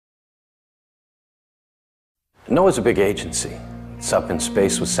NOAA's a big agency. It's up in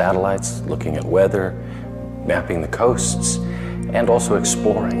space with satellites, looking at weather, mapping the coasts, and also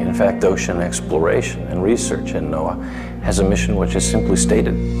exploring. In fact, ocean exploration and research in NOAA has a mission which is simply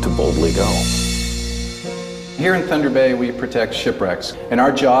stated: to boldly go. Here in Thunder Bay, we protect shipwrecks, and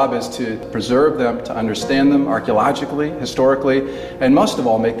our job is to preserve them, to understand them archaeologically, historically, and most of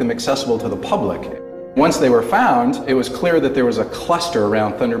all, make them accessible to the public. Once they were found, it was clear that there was a cluster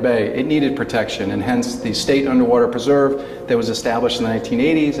around Thunder Bay. It needed protection, and hence the State Underwater Preserve that was established in the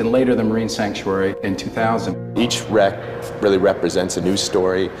 1980s, and later the Marine Sanctuary in 2000. Each wreck really represents a new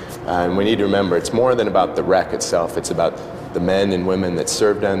story, and we need to remember it's more than about the wreck itself. It's about the men and women that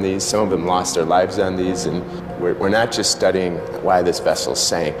served on these. Some of them lost their lives on these, and we're not just studying why this vessel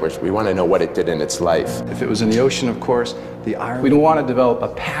sank. We want to know what it did in its life. If it was in the ocean, of course, the iron. We don't want to develop a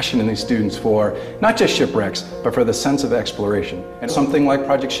passion in these students for not just shipwrecks, but for the sense of exploration. And something like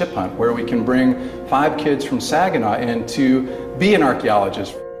Project Shiphunt, where we can bring 5 kids from Saginaw in to be an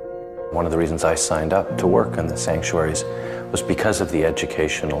archaeologist. One of the reasons I signed up to work in the sanctuaries was because of the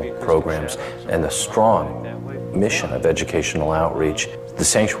educational programs and the strong mission of educational outreach. The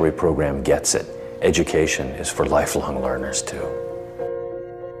sanctuary program gets it. Education is for lifelong learners too.